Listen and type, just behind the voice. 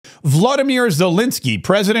Volodymyr Zelenskyy,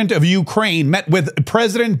 president of Ukraine, met with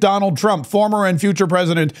President Donald Trump, former and future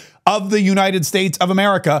president of the United States of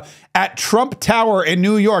America, at Trump Tower in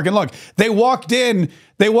New York. And look, they walked in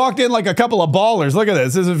like a couple of ballers. Look at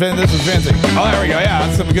this. This is fancy. Oh, there we go. Yeah,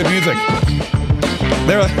 that's some good music.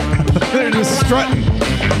 They're just strutting.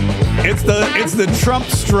 It's the Trump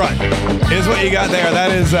strut is what you got there.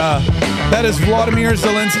 That is Volodymyr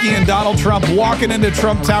Zelenskyy and Donald Trump walking into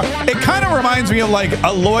Trump Tower. It kind of reminds me of like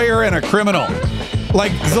a lawyer and a criminal.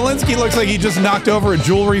 Like Zelenskyy looks like he just knocked over a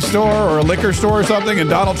jewelry store or a liquor store or something, and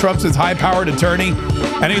Donald Trump's his high-powered attorney,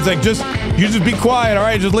 and he's like, you just be quiet, all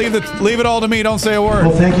right? Just leave it all to me. Don't say a word.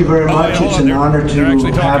 Well, thank you very much. It's an honor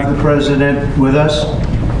to have the president with us,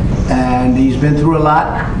 and he's been through a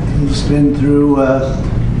lot. He's been through a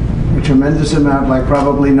tremendous amount, like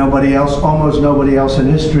probably nobody else, almost nobody else in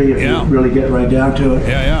history, if you really get right down to it.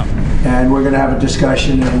 Yeah. And we're going to have a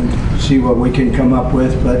discussion and see what we can come up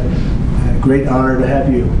with, but great honor to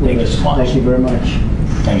have you. Thank you so much. Thank you very much.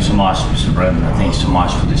 Thank you so much, Mr. President. Thank you so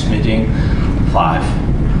much for this meeting. Five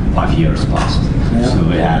years passed. Yeah. So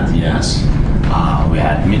we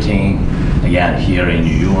had meeting again here in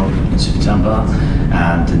New York in September,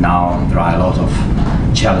 and now there are a lot of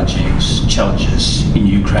challenges in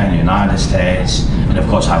Ukraine, United States, and of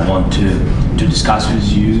course I want to discuss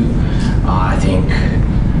with you. I think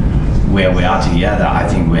where we are together, I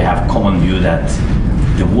think we have common view that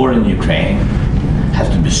the war in Ukraine has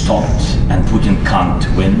to be stopped and Putin can't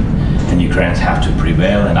win, and Ukrainians have to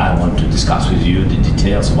prevail, and I want to discuss with you the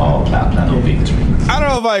details of our plan of victory. I don't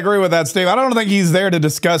know if I agree with that, Steve. I don't think he's there to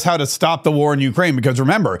discuss how to stop the war in Ukraine, because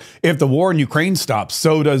remember, if the war in Ukraine stops,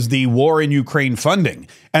 so does the war in Ukraine funding.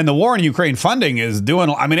 And the war in Ukraine funding is doing,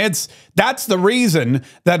 I mean, that's the reason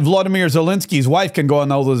that Volodymyr Zelenskyy's wife can go on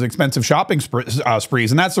all those expensive shopping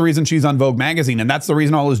sprees. And that's the reason she's on Vogue magazine. And that's the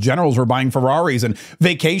reason all his generals were buying Ferraris and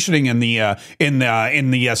vacationing in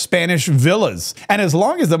the Spanish villas. And as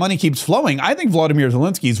long as the money keeps flowing, I think Volodymyr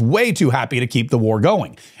Zelenskyy is way too happy to keep the war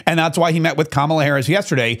going. And that's why he met with Kamala Harris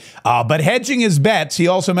yesterday. But hedging his bets, he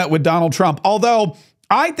also met with Donald Trump. Although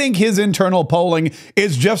I think his internal polling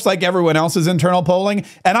is just like everyone else's internal polling,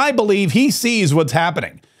 and I believe he sees what's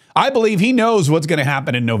happening. I believe he knows what's going to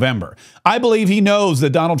happen in November. I believe he knows that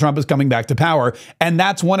Donald Trump is coming back to power, and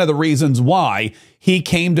that's one of the reasons why he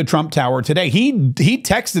came to Trump Tower today. He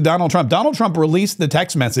texted Donald Trump. Donald Trump released the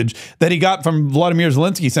text message that he got from Volodymyr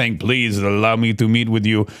Zelenskyy saying, "Please allow me to meet with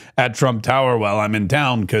you at Trump Tower while I'm in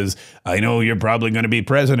town, because I know you're probably going to be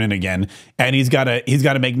president again." And he's got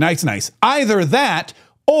to make nice. Either that,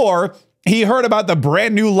 or he heard about the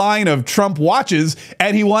brand new line of Trump watches,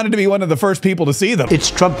 and he wanted to be one of the first people to see them.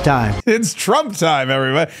 It's Trump time. It's Trump time,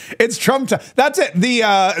 everybody. It's Trump time. That's it. The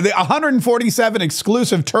 147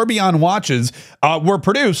 exclusive Tourbillon watches were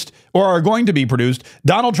produced, or are going to be produced.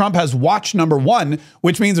 Donald Trump has watch number 1,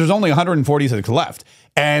 which means there's only 146 left.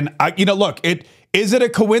 And, look, is it a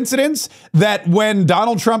coincidence that when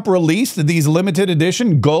Donald Trump released these limited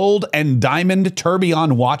edition gold and diamond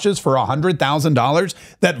Tourbillon watches for $100,000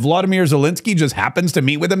 that Volodymyr Zelenskyy just happens to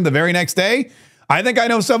meet with him the very next day? I think I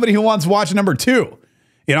know somebody who wants watch number 2.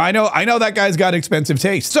 I know that guy's got expensive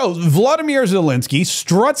taste. So Volodymyr Zelenskyy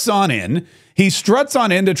struts on in. He struts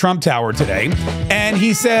on into Trump Tower today, and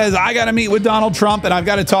he says, I got to meet with Donald Trump, and I've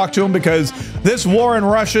got to talk to him because this war in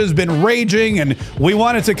Russia has been raging, and we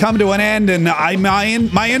want it to come to an end, and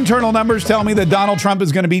my internal numbers tell me that Donald Trump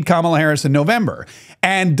is going to beat Kamala Harris in November.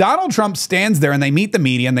 And Donald Trump stands there, and they meet the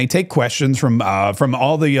media, and they take questions from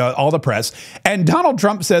all the press, and Donald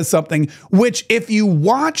Trump says something which, if you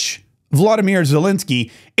watch Volodymyr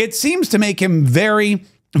Zelenskyy, it seems to make him very,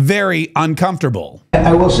 very uncomfortable.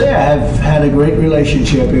 I will say I have had a great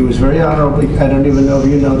relationship. It was very honorable. I don't even know if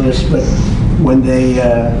you know this, but when they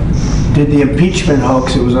did the impeachment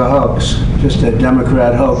hoax, it was a hoax, just a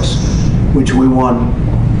Democrat hoax, which we won.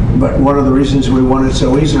 But one of the reasons we won it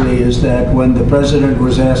so easily is that when the president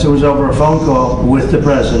was asked, it was over a phone call with the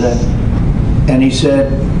president, and he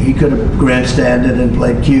said he could have grandstanded and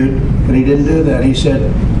played cute, but he didn't do that. He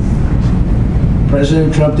said,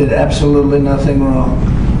 President Trump did absolutely nothing wrong.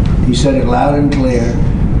 He said it loud and clear,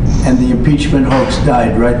 and the impeachment hoax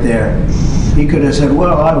died right there. He could have said,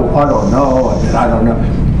 well, I don't know, I don't know.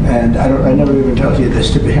 And I never even told you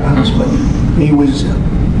this, to be honest, but he was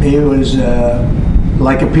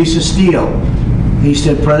like a piece of steel. He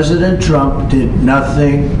said President Trump did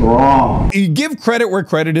nothing wrong. You give credit where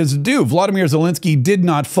credit is due. Volodymyr Zelenskyy did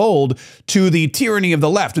not fold to the tyranny of the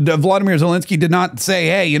left. Volodymyr Zelenskyy did not say,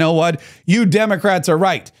 hey, you know what? You Democrats are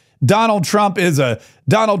right. Donald Trump is a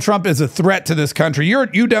threat to this country.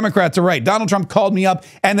 You Democrats are right. Donald Trump called me up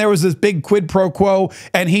and there was this big quid pro quo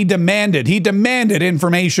and he demanded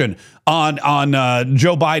information on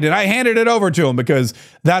Joe Biden. I handed it over to him because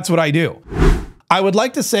that's what I do. I would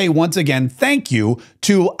like to say once again, thank you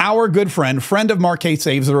to our good friend of Marquez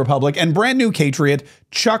Saves the Republic and brand new Patriot,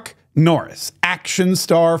 Chuck Norris, action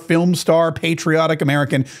star, film star, patriotic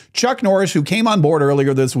American. Chuck Norris, who came on board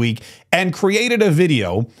earlier this week and created a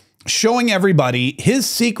video showing everybody his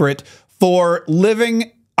secret for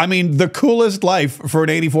living, I mean, the coolest life for an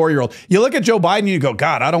 84-year-old. You look at Joe Biden and you go,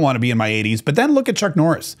 God, I don't want to be in my 80s. But then look at Chuck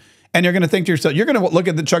Norris. And you're going to think to yourself, you're going to look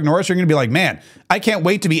at the Chuck Norris, you're going to be like, man, I can't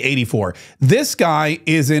wait to be 84. This guy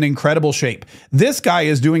is in incredible shape. This guy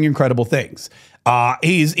is doing incredible things.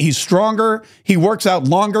 He's stronger. He works out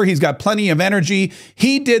longer. He's got plenty of energy.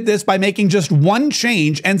 He did this by making just one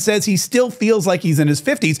change and says he still feels like he's in his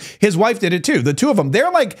 50s. His wife did it too. The two of them, they're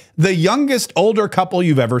like the youngest older couple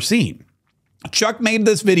you've ever seen. Chuck made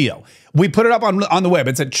this video. We put it up on the web.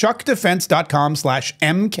 It's at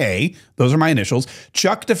chuckdefense.com/MK. Those are my initials.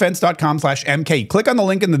 chuckdefense.com/MK. Click on the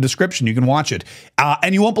link in the description. You can watch it.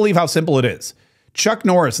 And you won't believe how simple it is. Chuck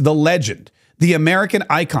Norris, the legend, the American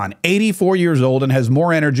icon, 84 years old and has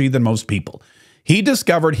more energy than most people. He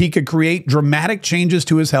discovered he could create dramatic changes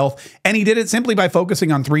to his health, and he did it simply by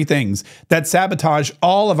focusing on 3 things that sabotage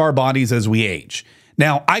all of our bodies as we age.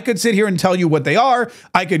 Now, I could sit here and tell you what they are.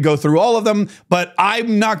 I could go through all of them, but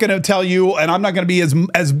I'm not going to tell you, and I'm not going to be as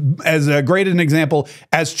great an example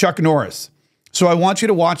as Chuck Norris. So I want you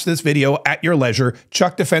to watch this video at your leisure,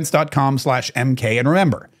 chuckdefense.com/MK. And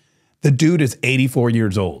remember, the dude is 84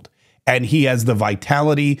 years old, and he has the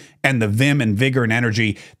vitality and the vim and vigor and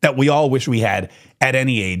energy that we all wish we had at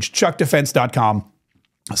any age.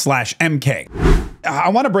 chuckdefense.com/MK. I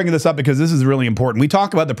want to bring this up because this is really important. We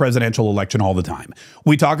talk about the presidential election all the time.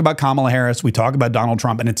 We talk about Kamala Harris. We talk about Donald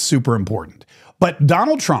Trump, and it's super important. But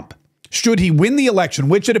Donald Trump, should he win the election,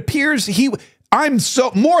 which it appears I'm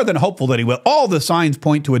so more than hopeful that he will. All the signs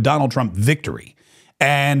point to a Donald Trump victory.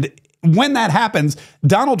 And when that happens,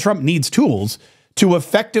 Donald Trump needs tools to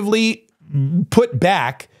effectively put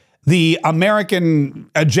back the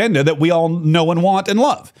American agenda that we all know and want and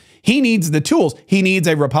love. He needs the tools. He needs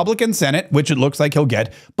a Republican Senate, which it looks like he'll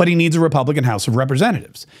get, but he needs a Republican House of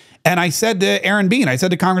Representatives. And I said to Aaron Bean, I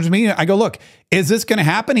said to Congressman Bean, I go, look, is this going to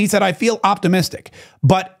happen? He said, I feel optimistic,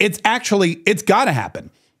 but it's got to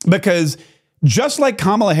happen, because just like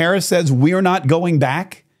Kamala Harris says, we're not going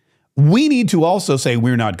back, we need to also say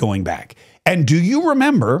we're not going back. And do you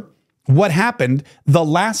remember what happened the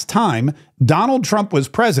last time Donald Trump was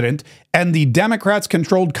president and the Democrats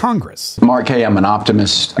controlled Congress? Mark, hey, I'm an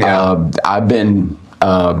optimist. Yeah. I've been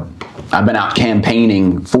out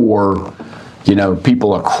campaigning for,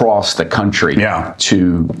 people across the country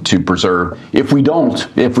to preserve. If we don't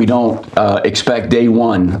expect day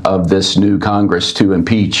one of this new Congress to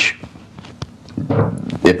impeach,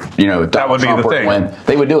 if that would be the thing.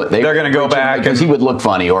 They would do it. They're going to go back because he would look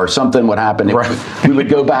funny or something would happen. Right. We would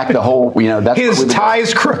go back the whole. That's his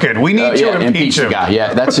tie's crooked. We need to impeach him. Guy.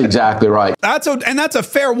 Yeah, that's exactly right. That's a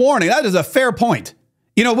fair warning. That is a fair point.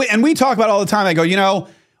 We talk about it all the time. I go,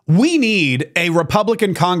 we need a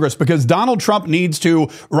Republican Congress because Donald Trump needs to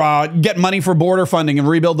get money for border funding and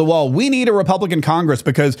rebuild the wall. We need a Republican Congress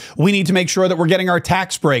because we need to make sure that we're getting our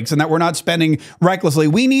tax breaks and that we're not spending recklessly.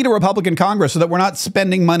 We need a Republican Congress so that we're not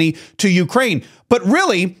spending money to Ukraine. But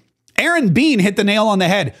really, Aaron Bean hit the nail on the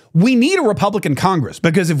head. We need a Republican Congress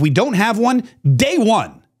because if we don't have one, day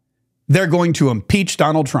one, they're going to impeach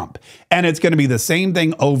Donald Trump. And it's going to be the same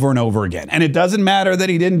thing over and over again. And it doesn't matter that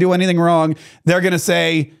he didn't do anything wrong. They're going to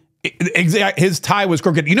say his tie was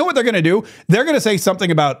crooked. You know what they're going to do? They're going to say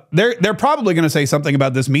something about, they're probably going to say something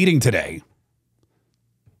about this meeting today.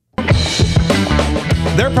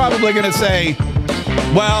 They're probably going to say,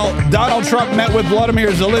 well, Donald Trump met with Vladimir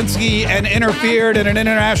Zelenskyy and interfered in an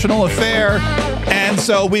international affair, and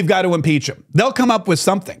so we've got to impeach him. They'll come up with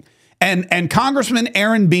something. And Congressman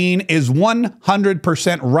Aaron Bean is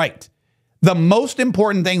 100% right. The most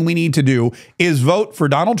important thing we need to do is vote for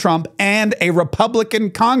Donald Trump and a Republican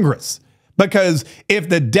Congress. Because if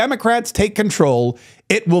the Democrats take control,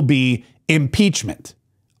 it will be impeachment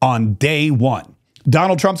on day one.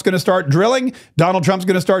 Donald Trump's going to start drilling, Donald Trump's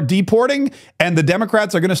going to start deporting, and the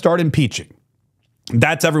Democrats are going to start impeaching.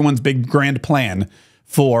 That's everyone's big grand plan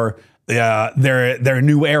for their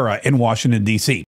new era in Washington, D.C.